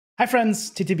Hi friends,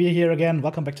 TTB here again.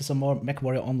 Welcome back to some more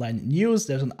Mechwarrior Online news.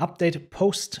 There's an update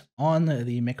post on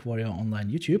the Mechwarrior Online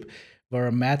YouTube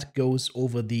where Matt goes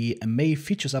over the May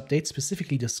features update,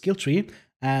 specifically the skill tree,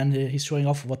 and he's showing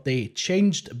off what they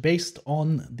changed based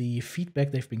on the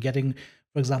feedback they've been getting,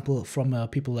 for example, from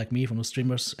people like me, from the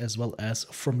streamers, as well as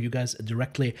from you guys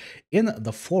directly in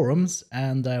the forums.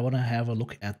 And I want to have a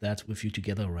look at that with you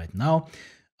together right now.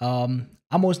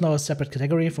 Ammo is now a separate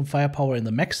category from firepower in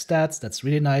the mech stats. That's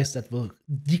really nice. That will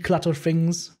declutter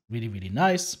things. Really, really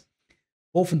nice.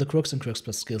 Both in the Quirks and Quirks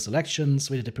plus skill selections.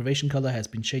 The deprivation color has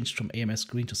been changed from AMS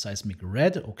green to seismic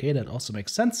red. Okay, that also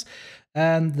makes sense.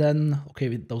 And then,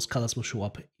 okay, those colors will show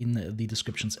up in the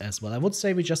descriptions as well. I would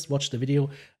say we just watch the video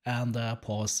and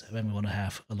pause when we want to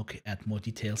have a look at more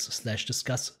details /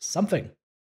 discuss something.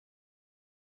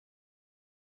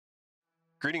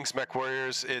 Greetings, Mech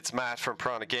Warriors. It's Matt from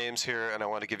Piranha Games here, and I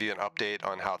want to give you an update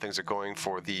on how things are going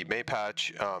for the May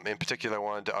patch. In particular, I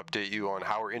wanted to update you on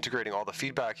how we're integrating all the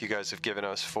feedback you guys have given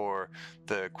us for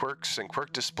the Quirks and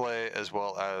Quirk display, as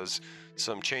well as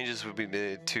some changes will be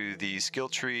made to the skill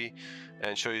tree,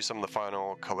 and show you some of the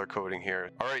final color coding here.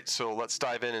 All right, so let's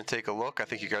dive in and take a look. I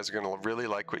think you guys are going to really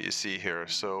like what you see here.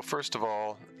 So first of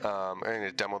all, I'm going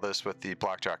to demo this with the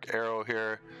blackjack arrow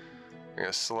here. I'm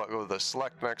going to go to the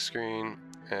select mech screen,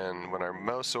 and when I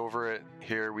mouse over it,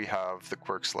 here we have the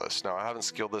Quirks list. Now I haven't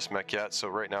skilled this mech yet, so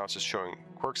right now it's just showing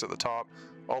Quirks at the top,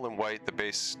 all in white, the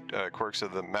base Quirks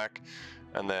of the mech,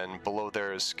 and then below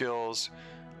there is skills.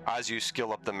 As you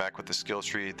skill up the mech with the skill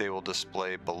tree, they will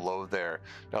display below there.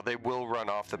 Now they will run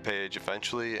off the page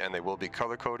eventually, and they will be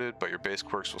color coded, but your base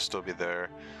Quirks will still be there.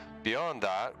 Beyond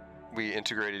that, we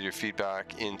integrated your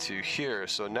feedback into here.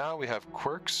 So now we have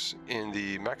Quirks in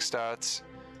the mech stats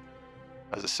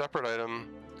as a separate item,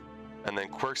 and then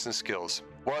Quirks and skills.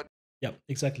 What? Yeah,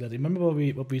 exactly. Remember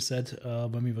what we said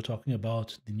when we were talking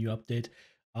about the new update,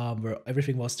 where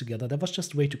everything was together. That was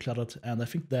just way too cluttered, and I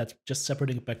think that just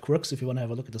separating it by Quirks, if you want to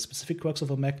have a look at the specific Quirks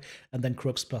of a mech, and then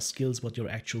Quirks plus skills, what your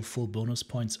actual full bonus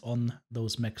points on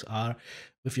those mechs are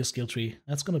with your skill tree,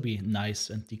 that's going to be nice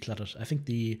and decluttered. I think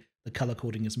the color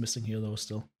coding is missing here though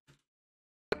still.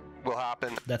 Will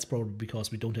happen. That's probably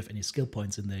because we don't have any skill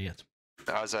points in there yet.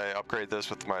 As I upgrade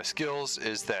this with my skills,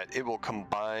 is that it will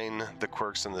combine the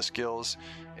Quirks and the skills.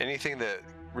 Anything that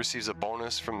receives a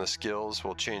bonus from the skills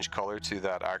will change color to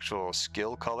that actual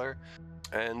skill color.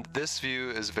 And this view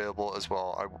is available as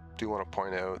well. I do want to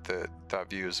point out that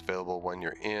that view is available when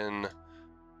you're in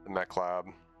the mech lab.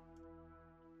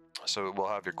 So we'll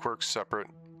have your Quirks separate,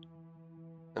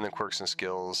 and then Quirks and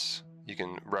skills. You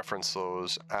can reference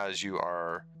those as you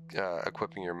are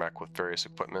equipping your mech with various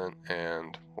equipment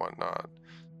and whatnot.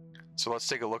 So let's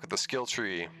take a look at the skill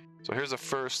tree. So here's a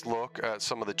first look at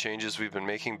some of the changes we've been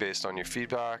making based on your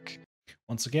feedback.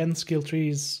 Once again, skill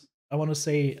trees, I want to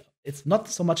say it's not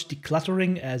so much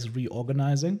decluttering as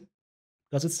reorganizing,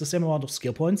 because it's the same amount of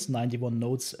skill points, 91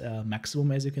 nodes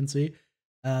maximum, as you can see.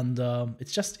 And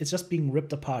it's just being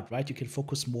ripped apart, right? You can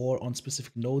focus more on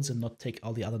specific nodes and not take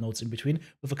all the other nodes in between,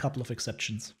 with a couple of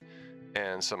exceptions.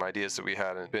 And some ideas that we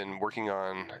had been working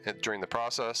on during the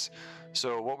process.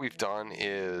 So what we've done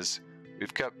is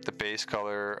we've kept the base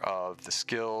color of the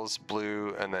skills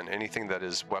blue, and then anything that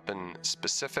is weapon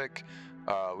specific,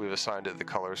 we've assigned it the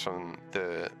colors from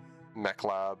the mech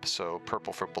lab. So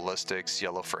purple for ballistics,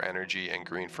 yellow for energy, and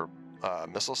green for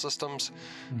missile systems.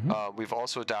 We've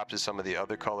also adapted some of the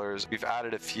other colors. We've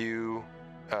added a few.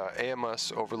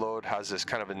 AMS overload has this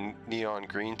kind of a neon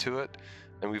green to it,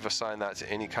 and we've assigned that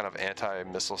to any kind of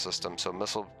anti-missile system. So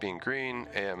missile being green,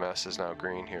 AMS is now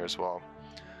green here as well.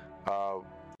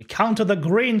 We counter the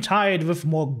green tide with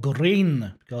more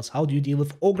green, because how do you deal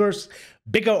with ogres?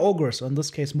 Bigger ogres, or in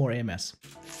this case more AMS.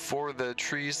 For the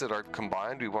trees that are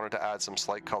combined, we wanted to add some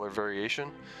slight color variation,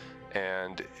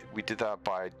 and we did that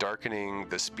by darkening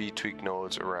the speed tweak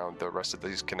nodes around the rest of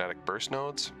these kinetic burst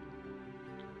nodes.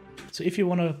 So if you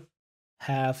want to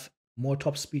have more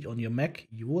top speed on your mech,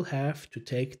 you will have to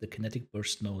take the kinetic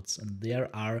burst nodes, and there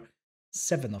are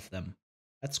 7 of them.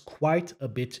 That's quite a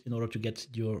bit in order to get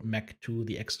your mech to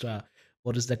the extra,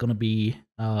 what is that going to be,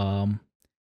 6%,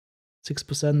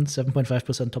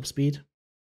 7.5% top speed?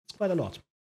 It's quite a lot.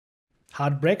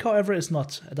 Hard break, however, does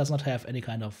not have any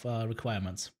kind of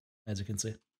requirements, as you can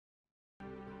see.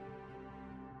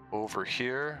 Over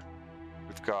here,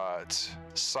 we've got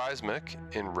seismic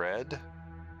in red,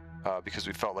 because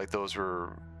we felt like those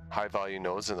were high value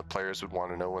nodes and the players would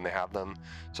want to know when they have them.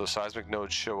 So seismic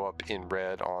nodes show up in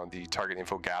red on the target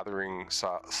info gathering /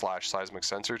 seismic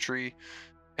sensor tree,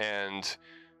 and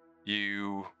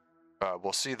you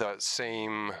we'll see that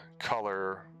same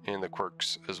color in the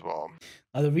quirks as well.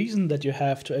 Now, the reason that you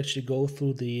have to actually go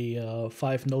through the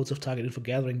 5 nodes of target info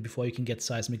gathering before you can get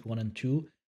Seismic 1 and 2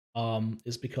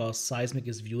 is because Seismic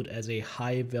is viewed as a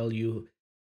high value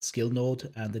skill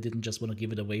node, and they didn't just want to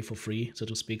give it away for free, so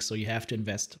to speak. So you have to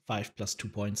invest 5 plus 2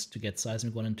 points to get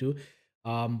Seismic 1 and 2.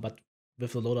 But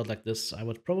with a loadout like this, I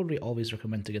would probably always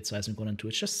recommend to get Seismic 1 and 2.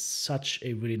 It's just such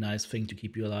a really nice thing to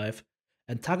keep you alive.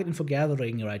 And target info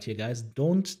gathering right here, guys,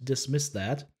 don't dismiss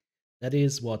that. That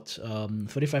is what,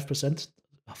 35%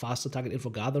 faster target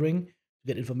info gathering to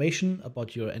get information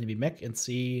about your enemy mech and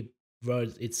see where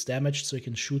it's damaged so you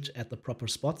can shoot at the proper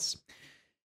spots.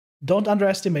 Don't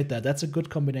underestimate that. That's a good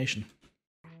combination.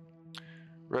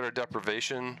 Radar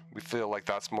deprivation, we feel like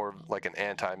that's more like an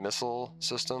anti-missile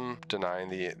system, denying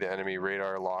the enemy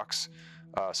radar locks.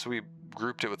 So we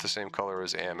grouped it with the same color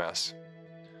as AMS.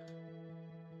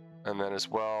 And then as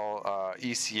well,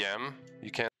 ECM, you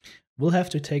can't. We'll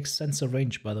have to take sensor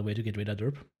range, by the way, to get radar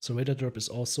derp. So radar derp is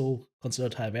also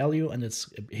considered high value, and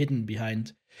it's hidden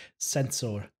behind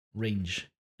sensor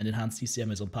range. And enhanced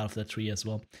ECM is on part of that tree as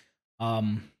well.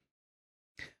 I'm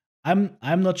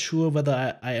not sure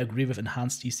whether I agree with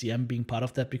enhanced ECM being part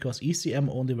of that, because ECM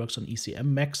only works on ECM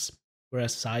mechs,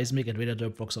 whereas Seismic and radar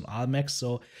derp works on all mechs.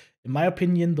 So in my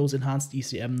opinion, those enhanced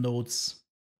ECM nodes,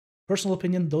 personal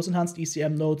opinion, those enhanced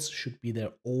ECM nodes should be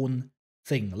their own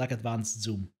thing, like advanced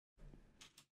zoom.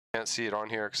 Can't see it on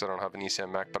here because I don't have an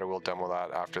ECM mech, but I will demo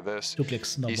that after this. 2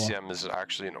 clicks, no ECM more. is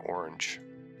actually an orange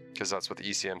because that's what the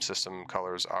ECM system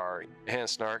colors are.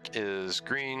 Enhanced NARC is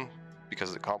green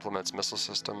because it complements missile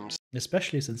systems.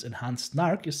 Especially since enhanced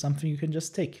NARC is something you can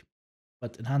just take.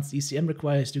 But enhanced ECM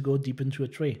requires you to go deep into a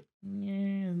tray.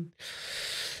 You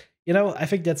know, I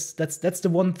think that's the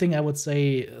one thing I would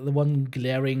say, the one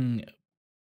glaring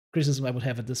criticism I would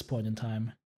have at this point in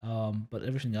time. But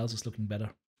everything else is looking better.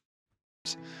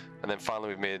 And then finally,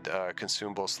 we've made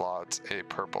consumable slots a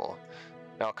purple.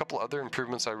 Now, a couple other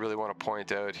improvements I really want to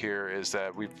point out here is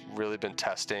that we've really been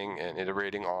testing and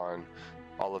iterating on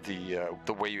all of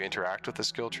the way you interact with the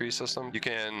skill tree system. You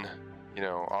can, you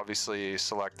know, obviously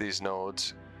select these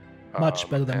nodes. Much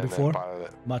better than before.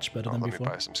 Much better than let before.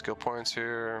 Let me buy some skill points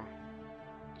here.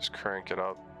 Just crank it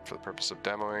up for the purpose of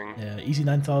demoing. Yeah, easy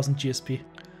 9000 GSP.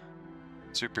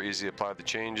 Super easy to apply the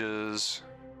changes.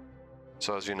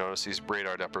 So as you notice, these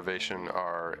radar deprivation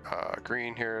are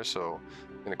green here. So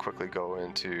I'm going to quickly go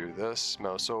into this,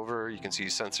 mouse over. You can see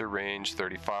sensor range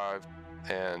 35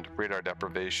 and radar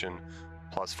deprivation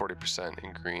plus 40%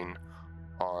 in green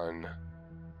on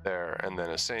there. And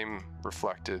then the same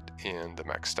reflected in the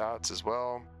mech stats as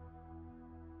well.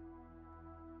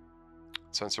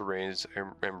 Sensor range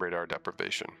and radar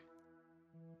deprivation.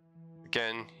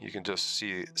 Again, you can just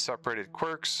see separated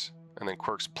quirks, and then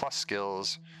quirks plus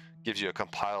skills gives you a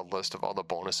compiled list of all the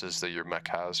bonuses that your mech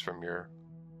has from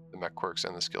the mech quirks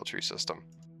and the skill tree system.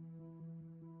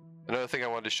 Another thing I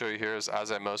wanted to show you here is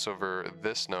as I mouse over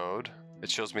this node, it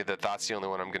shows me that that's the only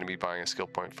one I'm going to be buying a skill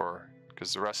point for,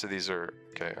 because the rest of these are,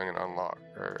 okay, I'm going to unlock,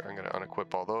 or I'm going to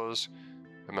unequip all those.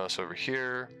 I mouse over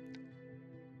here.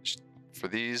 For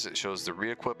these, it shows the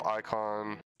re-equip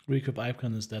icon. Re-equip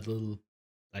icon is that little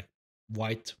like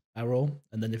white arrow,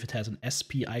 and then if it has an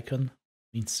SP icon,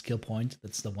 means skill point,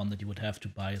 that's the one that you would have to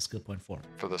buy a skill point for.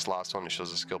 For this last one, it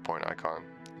shows a skill point icon.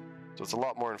 So it's a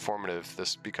lot more informative.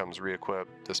 This becomes re-equip,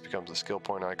 this becomes a skill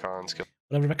point icon.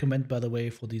 What I would recommend, by the way,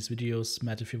 for these videos,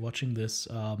 Matt, if you're watching this,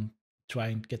 try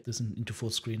and get this into full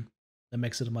screen. That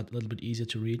makes it a little bit easier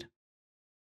to read.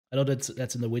 I know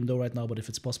that's in the window right now, but if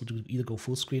it's possible to either go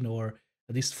full screen or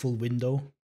at least full window,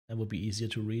 that would be easier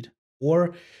to read.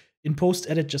 Or in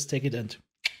post-edit, just take it and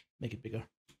make it bigger.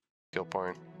 Skill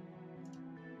point.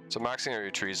 So maxing out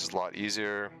your trees is a lot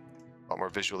easier, a lot more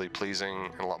visually pleasing,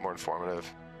 and a lot more informative.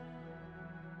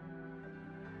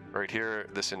 Right here,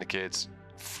 this indicates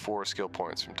 4 skill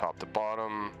points from top to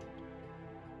bottom.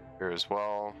 Here as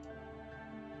well.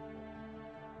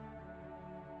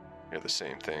 Here the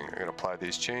same thing. I'm going to apply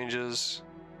these changes.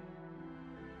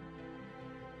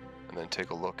 And then take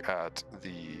a look at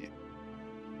the...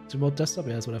 It's remote desktop?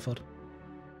 Yeah, that's what I thought.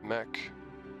 Mech.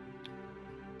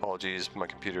 Apologies, my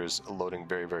computer is loading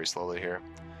very, very slowly here.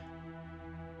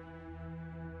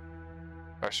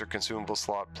 Extra consumable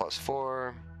slot plus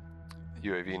 4.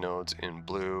 UAV nodes in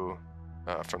blue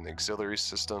from the auxiliary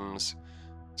systems.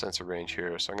 Sensor range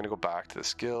here. So I'm going to go back to the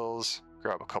skills,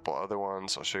 grab a couple other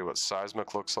ones. I'll show you what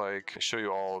Seismic looks like. Show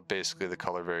you all basically the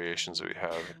color variations that we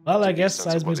have. Well, I guess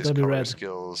Seismic's going to be red.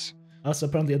 Skills. Also,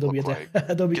 apparently Adobe, like.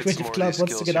 Adobe Creative Cloud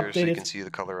wants to get updated. So you can see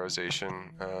the colorization.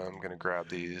 I'm going to grab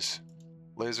these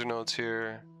laser nodes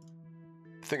here.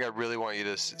 The thing I really want you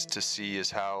to see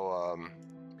is how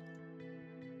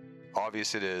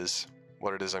obvious it is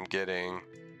what it is I'm getting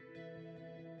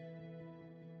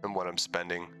and what I'm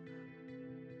spending.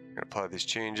 I'm gonna apply these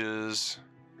changes.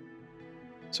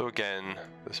 So again,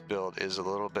 this build is a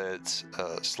little bit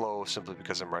slow simply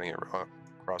because I'm running it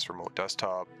across remote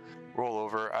desktop. Roll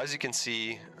over, as you can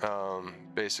see,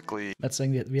 basically. That's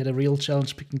saying that we had a real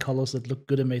challenge picking colors that look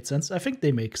good and made sense. I think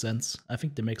they make sense. I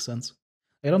think they make sense.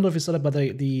 I don't know if you saw that, but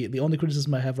the only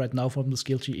criticism I have right now from the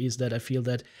skill tree is that I feel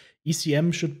that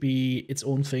ECM should be its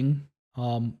own thing.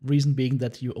 Reason being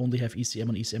that you only have ECM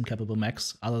and ECM capable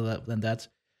mechs. Other than that,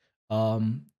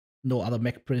 no other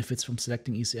mech benefits from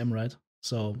selecting ECM, right?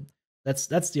 So that's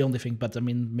the only thing. But I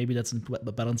mean, maybe that's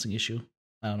a balancing issue.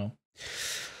 I don't know.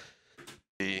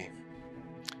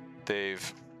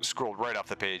 They've scrolled right off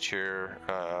the page here.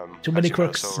 Too many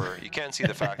quirks. You can see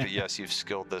the fact that yes, you've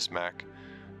skilled this mech,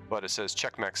 but it says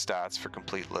check mech stats for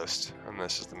complete list, and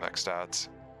this is the mech stats.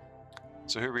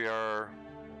 So here we are,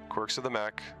 quirks of the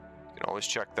mech. You can always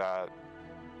check that.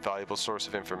 Valuable source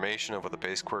of information of what the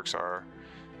base quirks are.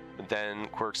 And then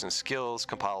quirks and skills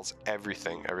compiles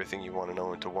everything you want to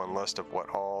know into one list of what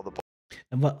all the.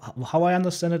 And how I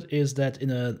understand it is that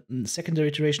in a secondary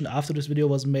iteration after this video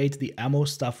was made, the ammo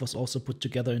stuff was also put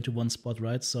together into one spot,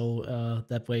 right? So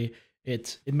that way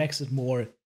it makes it more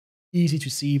easy to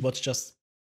see what's just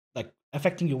like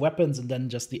affecting your weapons, and then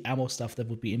just the ammo stuff that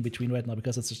would be in between right now,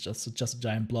 because it's just a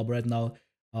giant blob right now.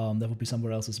 That would be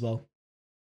somewhere else as well.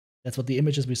 That's what the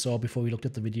images we saw before we looked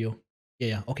at the video.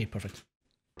 Yeah, okay, perfect.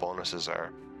 Bonuses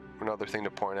are. Another thing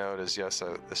to point out is yes,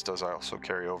 this does also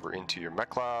carry over into your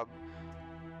mech lab.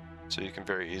 So you can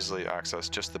very easily access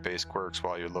just the base quirks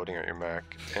while you're loading out your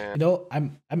mech. And you know,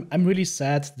 I'm really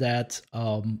sad that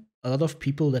a lot of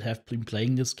people that have been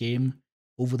playing this game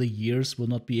over the years will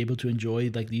not be able to enjoy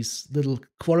like these little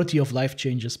quality of life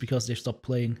changes because they've stopped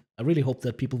playing. I really hope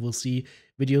that people will see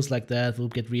videos like that, will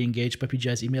get re-engaged by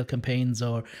PGI's email campaigns,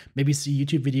 or maybe see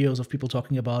YouTube videos of people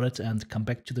talking about it and come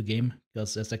back to the game,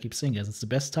 because as I keep saying, it's the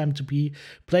best time to be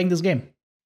playing this game.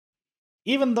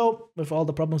 Even though with all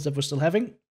the problems that we're still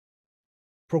having,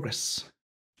 progress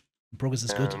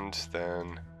is good. And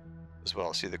then as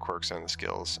well, see the quirks and the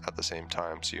skills at the same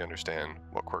time, so you understand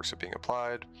what quirks are being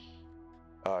applied.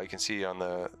 You can see on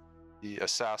the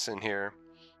assassin here,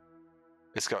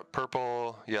 it's got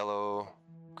purple, yellow,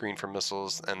 green for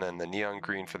missiles, and then the neon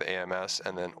green for the AMS,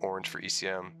 and then orange for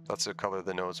ECM. That's the color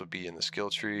the nodes would be in the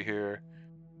skill tree here.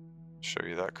 Show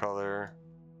you that color.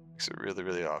 Makes it really,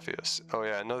 really obvious. Oh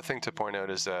yeah, another thing to point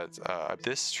out is that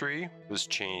this tree was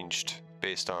changed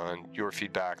based on your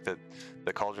feedback that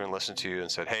the Cauldron listened to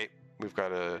and said, hey, we've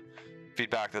got a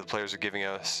feedback that the players are giving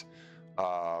us.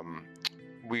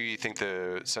 We think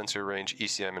the sensor range,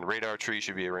 ECM, and radar tree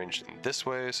should be arranged in this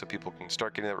way so people can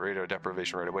start getting that radar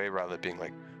deprivation right away rather than being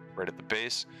like right at the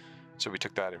base. So we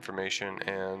took that information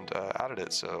and added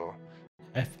it. So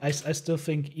I still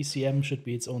think ECM should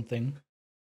be its own thing.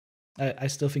 I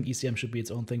still think ECM should be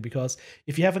its own thing, because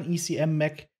if you have an ECM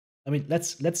mech, I mean,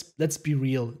 let's be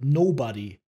real.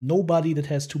 Nobody that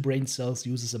has 2 brain cells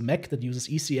uses a mech that uses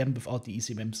ECM without the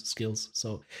ECM skills.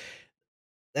 So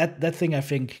that thing, I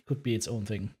think, could be its own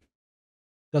thing.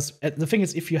 Because the thing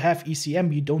is, if you have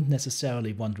ECM, you don't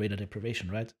necessarily want radar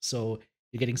deprivation, right? So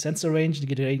you're getting sensor range, you're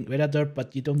getting radar derp,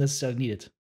 but you don't necessarily need it.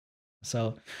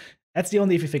 So that's the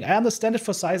only iffy thing. I understand it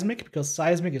for Seismic, because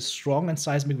Seismic is strong and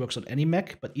Seismic works on any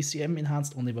mech, but ECM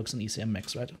enhanced only works on ECM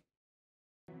mechs, right?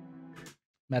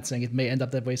 Matt's saying it may end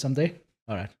up that way someday.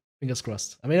 All right, fingers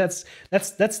crossed. I mean, that's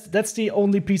the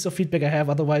only piece of feedback I have.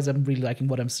 Otherwise, I'm really liking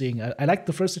what I'm seeing. I liked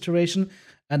the first iteration,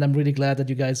 and I'm really glad that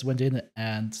you guys went in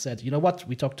and said, you know what?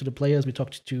 We talked to the players, we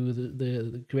talked to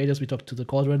the creators, we talked to the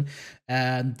Cauldron,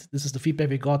 and this is the feedback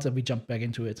we got, and we jumped back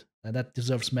into it. And that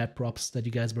deserves mad props that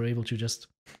you guys were able to just,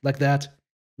 like that,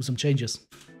 do some changes.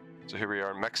 So here we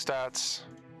are, mech stats.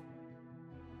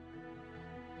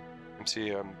 You can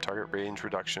see target range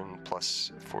reduction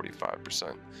plus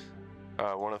 45%.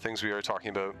 One of the things we are talking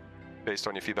about based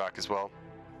on your feedback as well,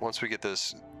 once we get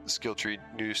this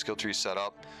new skill tree set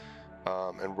up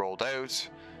and rolled out,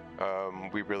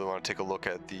 we really want to take a look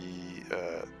at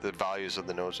the values of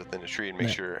the nodes within the tree and make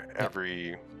sure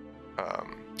every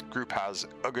group has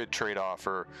a good trade-off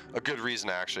or a good reason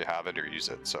to actually have it or use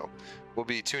it. So we'll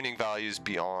be tuning values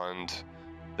beyond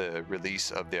the release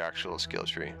of the actual skill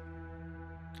tree.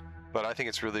 But I think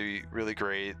it's really, really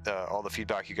great, all the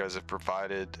feedback you guys have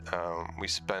provided. We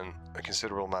spent a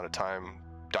considerable amount of time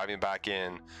diving back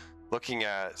in, looking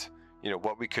at,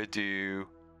 what we could do,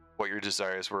 what your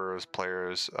desires were as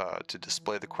players, to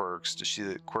display the quirks, to see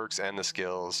the quirks and the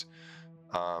skills.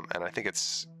 And I think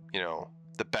it's,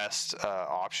 the best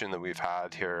option that we've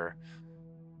had here.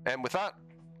 And with that,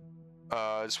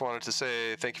 I just wanted to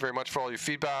say thank you very much for all your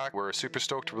feedback. We're super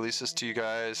stoked to release this to you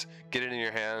guys, get it in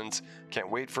your hands. Can't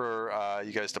wait for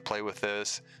you guys to play with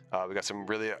this. We got some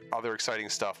really other exciting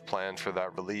stuff planned for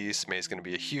that release. May is going to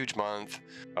be a huge month.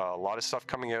 A lot of stuff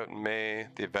coming out in May.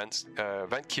 The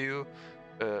event queue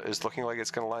is looking like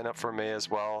it's going to line up for May as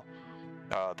well.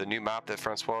 The new map that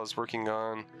Francois is working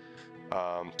on.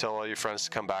 Tell all your friends to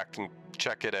come back and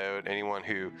check it out. Anyone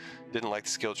who didn't like the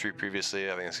skill tree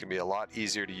previously, I think it's going to be a lot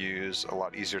easier to use, a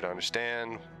lot easier to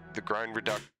understand. The grind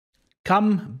reduction.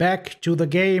 Come back to the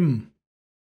game.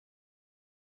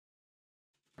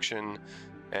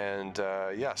 And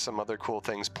yeah, some other cool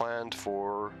things planned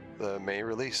for the May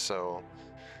release. So,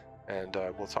 and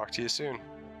we'll talk to you soon.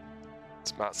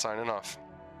 It's Matt signing off.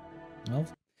 Well,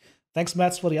 thanks,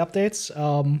 Matt, for the updates.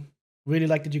 Really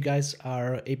like that you guys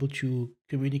are able to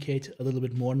communicate a little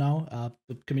bit more now.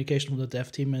 The communication from the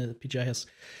dev team at PGI has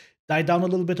died down a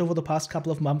little bit over the past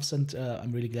couple of months, and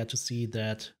I'm really glad to see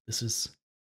that this is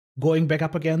going back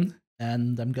up again,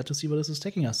 and I'm glad to see where this is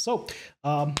taking us. So,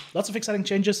 lots of exciting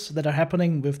changes that are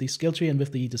happening with the skill tree and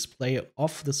with the display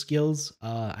of the skills.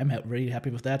 I'm really happy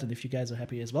with that, and if you guys are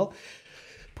happy as well,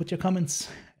 put your comments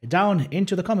down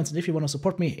into the comments. And if you want to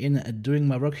support me in doing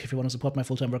my work, if you want to support my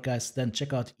full-time work, guys, then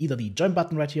check out either the join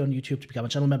button right here on YouTube to become a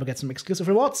channel member, get some exclusive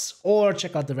rewards, or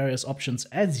check out the various options.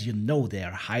 As you know, they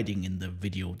are hiding in the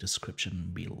video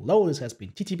description below. This has been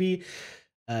TTB.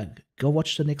 Go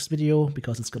watch the next video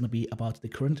because it's going to be about the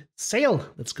current sale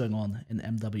that's going on in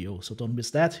MWO. So don't miss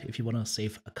that if you want to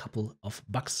save a couple of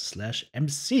bucks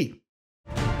 /MC.